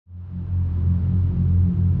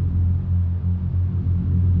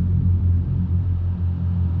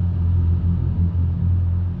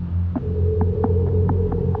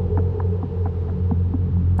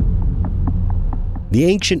The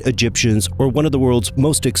ancient Egyptians were one of the world's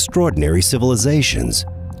most extraordinary civilizations.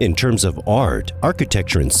 In terms of art,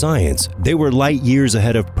 architecture, and science, they were light years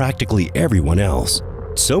ahead of practically everyone else.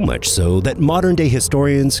 So much so that modern-day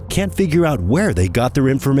historians can't figure out where they got their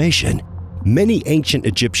information. Many ancient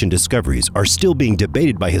Egyptian discoveries are still being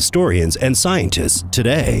debated by historians and scientists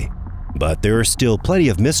today. But there are still plenty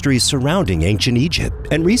of mysteries surrounding ancient Egypt,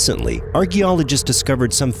 and recently, archaeologists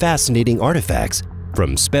discovered some fascinating artifacts,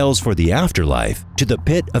 from spells for the afterlife to the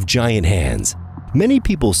Pit of Giant Hands. Many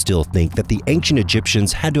people still think that the ancient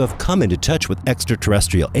Egyptians had to have come into touch with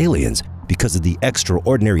extraterrestrial aliens because of the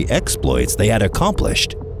extraordinary exploits they had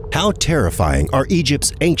accomplished. How terrifying are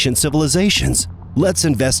Egypt's ancient civilizations? Let's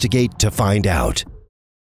investigate to find out.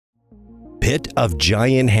 Pit of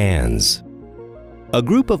Giant Hands. A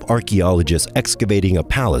group of archaeologists excavating a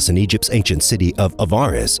palace in Egypt's ancient city of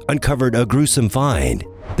Avaris uncovered a gruesome find.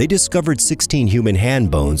 They discovered 16 human hand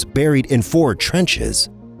bones buried in 4 trenches.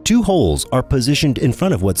 2 holes are positioned in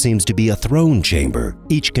front of what seems to be a throne chamber,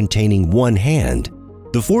 each containing 1 hand.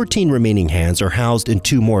 The 14 remaining hands are housed in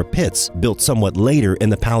 2 more pits built somewhat later in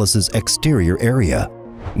the palace's exterior area.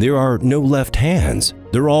 There are no left hands,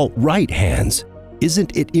 they're all right hands.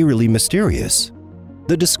 Isn't it eerily mysterious?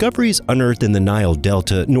 The discoveries unearthed in the Nile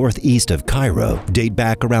Delta northeast of Cairo date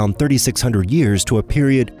back around 3,600 years to a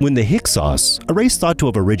period when the Hyksos, a race thought to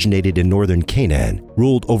have originated in northern Canaan,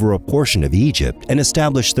 ruled over a portion of Egypt and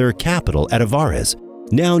established their capital at Avaris,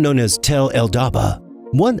 now known as Tel el-Daba.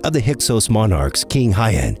 One of the Hyksos monarchs, King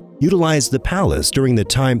Hayan, utilized the palace during the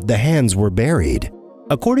time the hands were buried.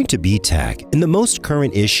 According to BTAC, in the most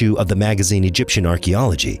current issue of the magazine Egyptian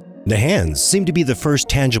Archaeology, the hands seem to be the first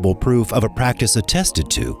tangible proof of a practice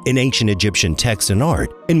attested to in ancient Egyptian texts and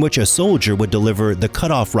art, in which a soldier would deliver the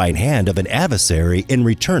cut-off right hand of an adversary in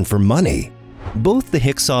return for money. Both the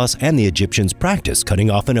Hyksos and the Egyptians practiced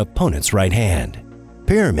cutting off an opponent's right hand.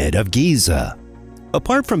 Pyramid of Giza.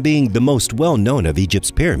 Apart from being the most well-known of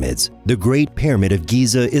Egypt's pyramids, the Great Pyramid of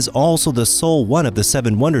Giza is also the sole one of the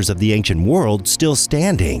 7 wonders of the ancient world still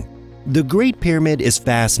standing. The Great Pyramid is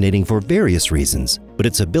fascinating for various reasons, but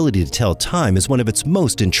its ability to tell time is one of its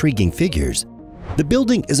most intriguing figures. The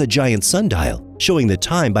building is a giant sundial, showing the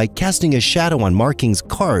time by casting a shadow on markings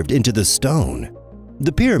carved into the stone.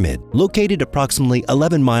 The pyramid, located approximately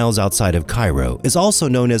 11 miles outside of Cairo, is also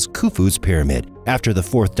known as Khufu's Pyramid, after the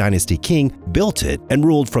 4th dynasty king built it and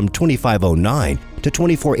ruled from 2509 to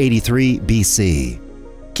 2483 BC.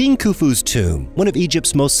 King Khufu's tomb, one of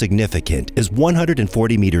Egypt's most significant, is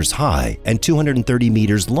 140 meters high and 230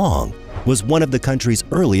 meters long, was one of the country's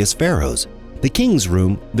earliest pharaohs. The king's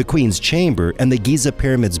room, the queen's chamber, and the Giza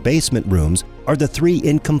Pyramid's basement rooms are the 3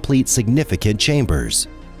 incomplete significant chambers.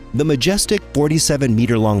 The majestic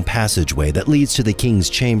 47-meter-long passageway that leads to the king's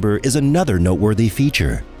chamber is another noteworthy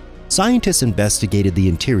feature. Scientists investigated the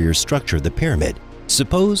interior structure of the pyramid.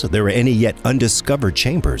 Suppose there were any yet undiscovered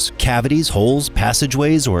chambers, cavities, holes,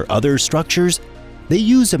 passageways, or other structures? They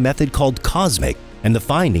used a method called cosmic, and the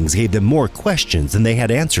findings gave them more questions than they had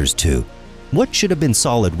answers to. What should have been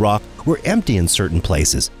solid rock were empty in certain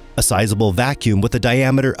places. A sizable vacuum with a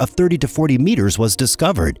diameter of 30 to 40 meters was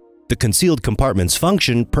discovered. The concealed compartment's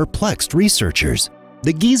function perplexed researchers.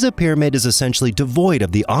 The Giza Pyramid is essentially devoid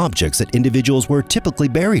of the objects that individuals were typically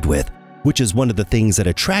buried with, which is one of the things that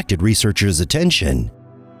attracted researchers' attention.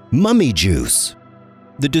 Mummy juice.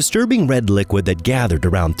 The disturbing red liquid that gathered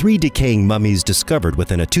around 3 decaying mummies discovered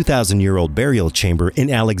within a 2,000-year-old burial chamber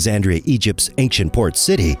in Alexandria, Egypt's ancient port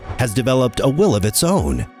city, has developed a will of its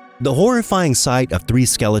own. The horrifying sight of 3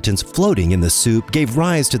 skeletons floating in the soup gave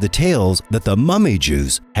rise to the tales that the mummy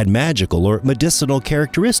juice had magical or medicinal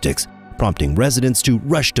characteristics, prompting residents to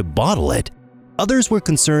rush to bottle it. Others were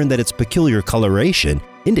concerned that its peculiar coloration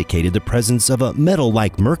indicated the presence of a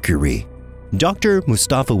metal-like mercury. Dr.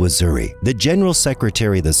 Mustafa Waziri, the General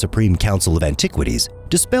Secretary of the Supreme Council of Antiquities,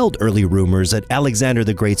 dispelled early rumors that Alexander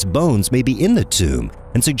the Great's bones may be in the tomb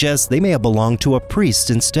and suggests they may have belonged to a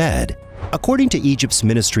priest instead. According to Egypt's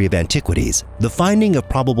Ministry of Antiquities, the finding of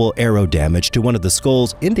probable arrow damage to one of the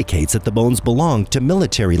skulls indicates that the bones belonged to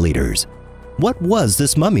military leaders. What was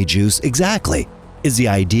this mummy juice exactly? Is the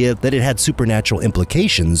idea that it had supernatural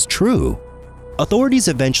implications true? Authorities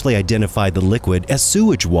eventually identified the liquid as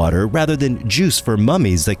sewage water rather than juice for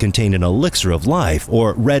mummies that contained an elixir of life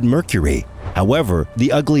or red mercury. However,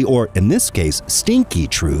 the ugly, or in this case, stinky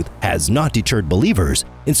truth has not deterred believers,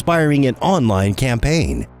 inspiring an online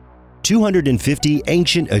campaign. 250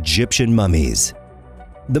 ancient Egyptian mummies.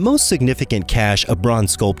 The most significant cache of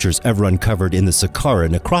bronze sculptures ever uncovered in the Saqqara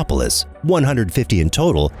necropolis, 150 in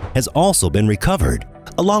total, has also been recovered,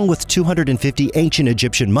 along with 250 ancient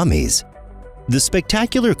Egyptian mummies. The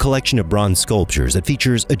spectacular collection of bronze sculptures that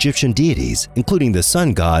features Egyptian deities, including the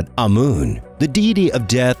sun god Amun, the deity of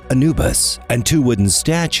death Anubis, and 2 wooden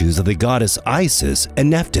statues of the goddess Isis and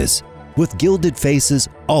Nephthys, with gilded faces,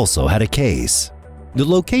 also had a case. The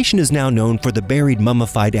location is now known for the buried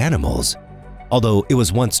mummified animals, although it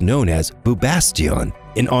was once known as Bubastion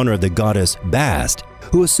in honor of the goddess Bast,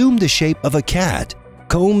 who assumed the shape of a cat.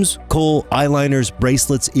 Combs, kohl, eyeliners,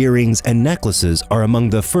 bracelets, earrings, and necklaces are among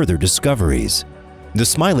the further discoveries. The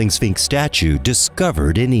Smiling Sphinx statue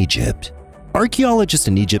discovered in Egypt. Archaeologists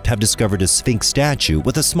in Egypt have discovered a Sphinx statue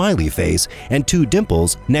with a smiley face and 2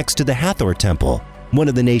 dimples next to the Hathor Temple, one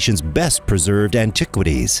of the nation's best preserved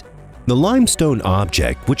antiquities. The limestone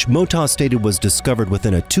object, which Motah stated was discovered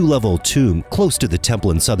within a 2-level tomb close to the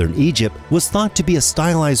temple in southern Egypt, was thought to be a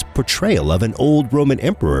stylized portrayal of an old Roman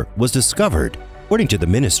emperor, was discovered. According to the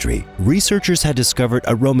ministry, researchers had discovered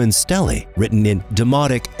a Roman stele written in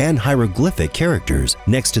Demotic and hieroglyphic characters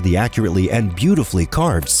next to the accurately and beautifully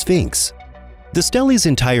carved Sphinx. The stele's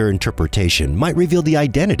entire interpretation might reveal the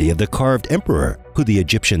identity of the carved emperor, who the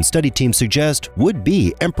Egyptian study team suggests would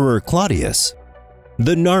be Emperor Claudius.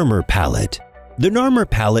 The Narmer Palette. The Narmer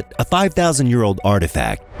Palette, a 5,000-year-old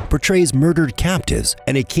artifact, portrays murdered captives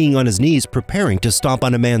and a king on his knees preparing to stomp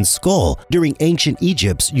on a man's skull during ancient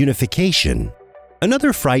Egypt's unification.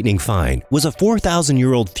 Another frightening find was a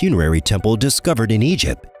 4,000-year-old funerary temple discovered in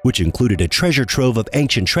Egypt, which included a treasure trove of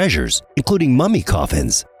ancient treasures, including mummy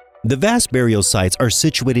coffins. The vast burial sites are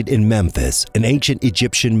situated in Memphis, an ancient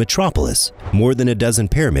Egyptian metropolis. More than a dozen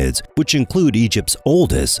pyramids, which include Egypt's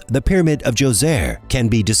oldest, the Pyramid of Djoser, can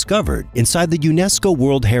be discovered inside the UNESCO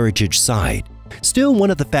World Heritage Site. Still,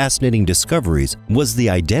 one of the fascinating discoveries was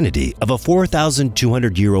the identity of a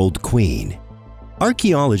 4,200-year-old queen.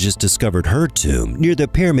 Archaeologists discovered her tomb near the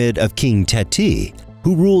Pyramid of King Teti,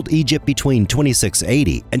 who ruled Egypt between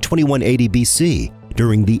 2680 and 2180 BC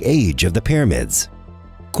during the Age of the Pyramids.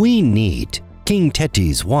 Queen Neat, King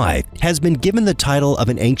Teti's wife, has been given the title of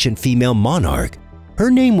an ancient female monarch.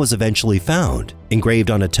 Her name was eventually found,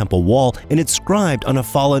 engraved on a temple wall and inscribed on a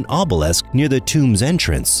fallen obelisk near the tomb's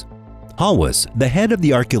entrance. Hawass, the head of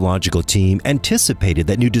the archaeological team, anticipated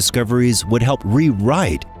that new discoveries would help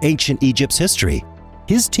rewrite ancient Egypt's history.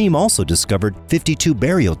 His team also discovered 52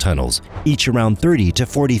 burial tunnels, each around 30 to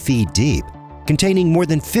 40 feet deep, containing more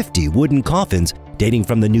than 50 wooden coffins dating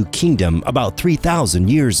from the New Kingdom about 3,000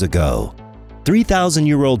 years ago.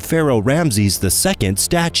 3,000-year-old Pharaoh Ramses II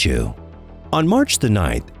statue. On March the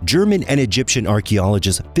 9th, German and Egyptian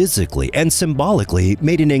archaeologists physically and symbolically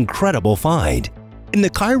made an incredible find. In the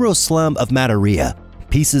Cairo slum of Mataria,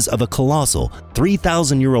 pieces of a colossal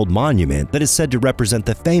 3,000-year-old monument that is said to represent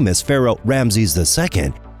the famous Pharaoh Ramses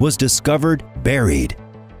II was discovered buried.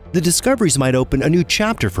 The discoveries might open a new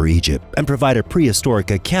chapter for Egypt and provide a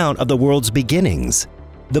prehistoric account of the world's beginnings.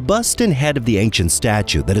 The bust and head of the ancient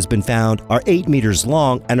statue that has been found are 8 meters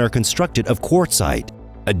long and are constructed of quartzite.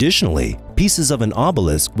 Additionally, pieces of an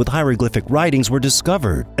obelisk with hieroglyphic writings were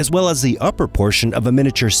discovered, as well as the upper portion of a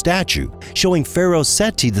miniature statue showing Pharaoh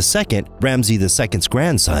Seti II, Ramses II's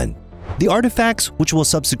grandson. The artifacts, which will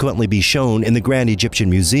subsequently be shown in the Grand Egyptian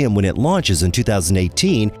Museum when it launches in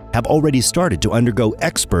 2018, have already started to undergo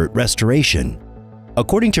expert restoration.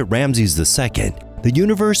 According to Ramses II, the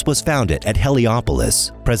universe was founded at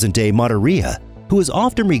Heliopolis, present-day Mataria, who is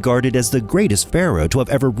often regarded as the greatest pharaoh to have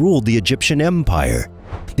ever ruled the Egyptian empire.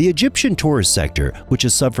 The Egyptian tourist sector, which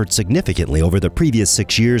has suffered significantly over the previous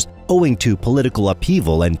 6 years owing to political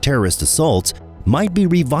upheaval and terrorist assaults, might be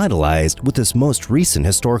revitalized with this most recent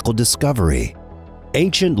historical discovery.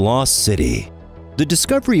 Ancient Lost City. The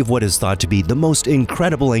discovery of what is thought to be the most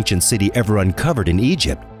incredible ancient city ever uncovered in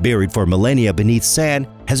Egypt, buried for millennia beneath sand,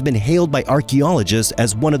 has been hailed by archaeologists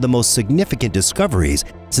as one of the most significant discoveries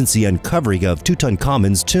since the uncovering of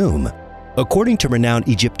Tutankhamun's tomb. According to renowned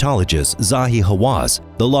Egyptologist Zahi Hawass,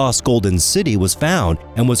 the lost Golden City was found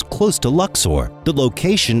and was close to Luxor, the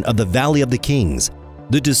location of the Valley of the Kings.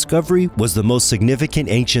 The discovery was the most significant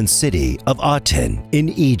ancient city of Aten in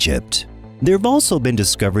Egypt. There have also been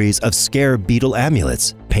discoveries of scarab beetle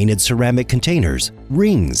amulets, painted ceramic containers,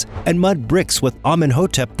 rings, and mud bricks with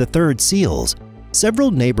Amenhotep III seals.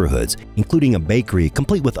 Several neighborhoods, including a bakery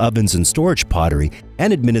complete with ovens and storage pottery,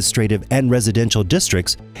 and administrative and residential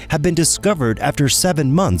districts, have been discovered after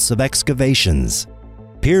 7 months of excavations.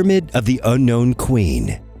 Pyramid of the Unknown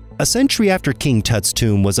Queen. A century after King Tut's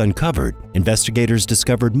tomb was uncovered, investigators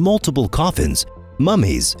discovered multiple coffins,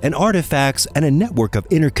 mummies, and artifacts, and a network of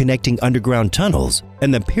interconnecting underground tunnels,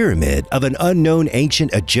 and the pyramid of an unknown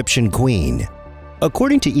ancient Egyptian queen.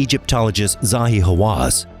 According to Egyptologist Zahi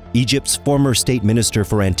Hawass, Egypt's former state minister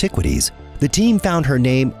for antiquities, the team found her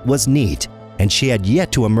name was Neat, and she had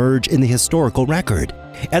yet to emerge in the historical record.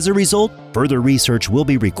 As a result, further research will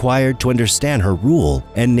be required to understand her rule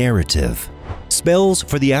and narrative. Spells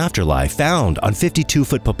for the afterlife found on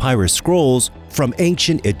 52-foot papyrus scrolls from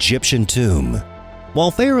ancient Egyptian tomb. While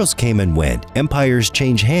pharaohs came and went, empires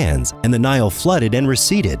changed hands, and the Nile flooded and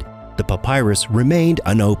receded, the papyrus remained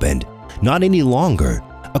unopened. Not any longer.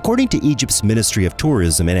 According to Egypt's Ministry of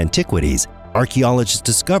Tourism and Antiquities, archaeologists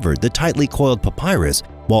discovered the tightly coiled papyrus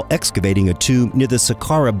while excavating a tomb near the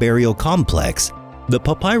Saqqara burial complex. The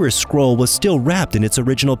papyrus scroll was still wrapped in its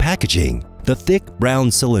original packaging. The thick brown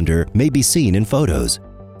cylinder may be seen in photos.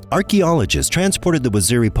 Archaeologists transported the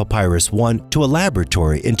Waziri Papyrus 1 to a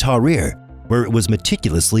laboratory in Tahrir, where it was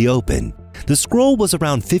meticulously opened. The scroll was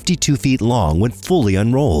around 52 feet long when fully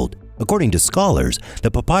unrolled. According to scholars,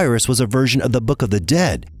 the papyrus was a version of the Book of the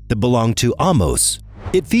Dead that belonged to Ahmose.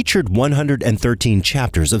 It featured 113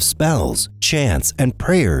 chapters of spells, chants, and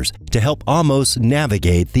prayers to help Ahmose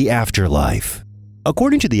navigate the afterlife.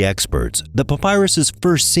 According to the experts, the papyrus's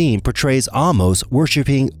first scene portrays Ahmose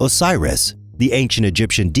worshiping Osiris, the ancient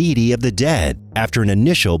Egyptian deity of the dead, after an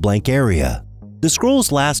initial blank area. The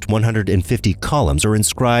scroll's last 150 columns are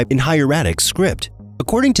inscribed in hieratic script.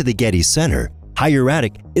 According to the Getty Center,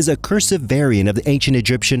 hieratic is a cursive variant of the ancient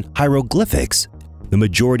Egyptian hieroglyphics. The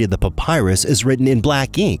majority of the papyrus is written in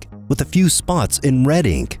black ink, with a few spots in red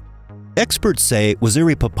ink. Experts say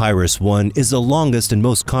Waziri Papyrus 1 is the longest and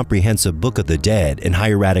most comprehensive Book of the Dead and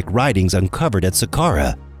hieratic writings uncovered at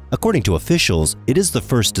Saqqara. According to officials, it is the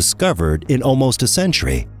first discovered in almost a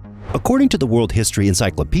century. According to the World History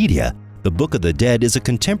Encyclopedia, the Book of the Dead is a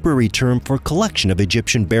contemporary term for a collection of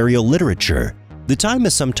Egyptian burial literature. The time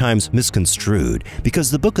is sometimes misconstrued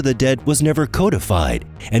because the Book of the Dead was never codified,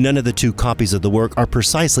 and none of the two copies of the work are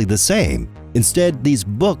precisely the same. Instead, these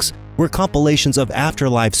books were compilations of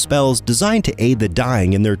afterlife spells designed to aid the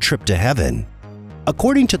dying in their trip to heaven.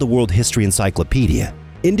 According to the World History Encyclopedia,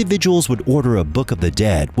 individuals would order a Book of the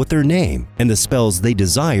Dead with their name and the spells they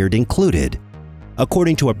desired included.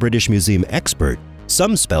 According to a British Museum expert,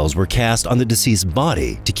 some spells were cast on the deceased's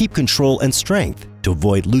body to keep control and strength, to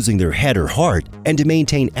avoid losing their head or heart, and to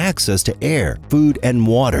maintain access to air, food, and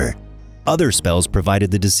water. Other spells provided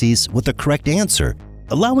the deceased with the correct answer,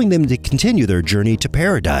 allowing them to continue their journey to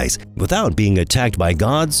paradise without being attacked by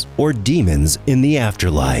gods or demons in the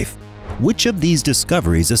afterlife. Which of these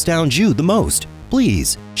discoveries astounds you the most?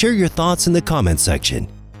 Please share your thoughts in the comment section,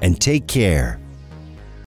 and take care.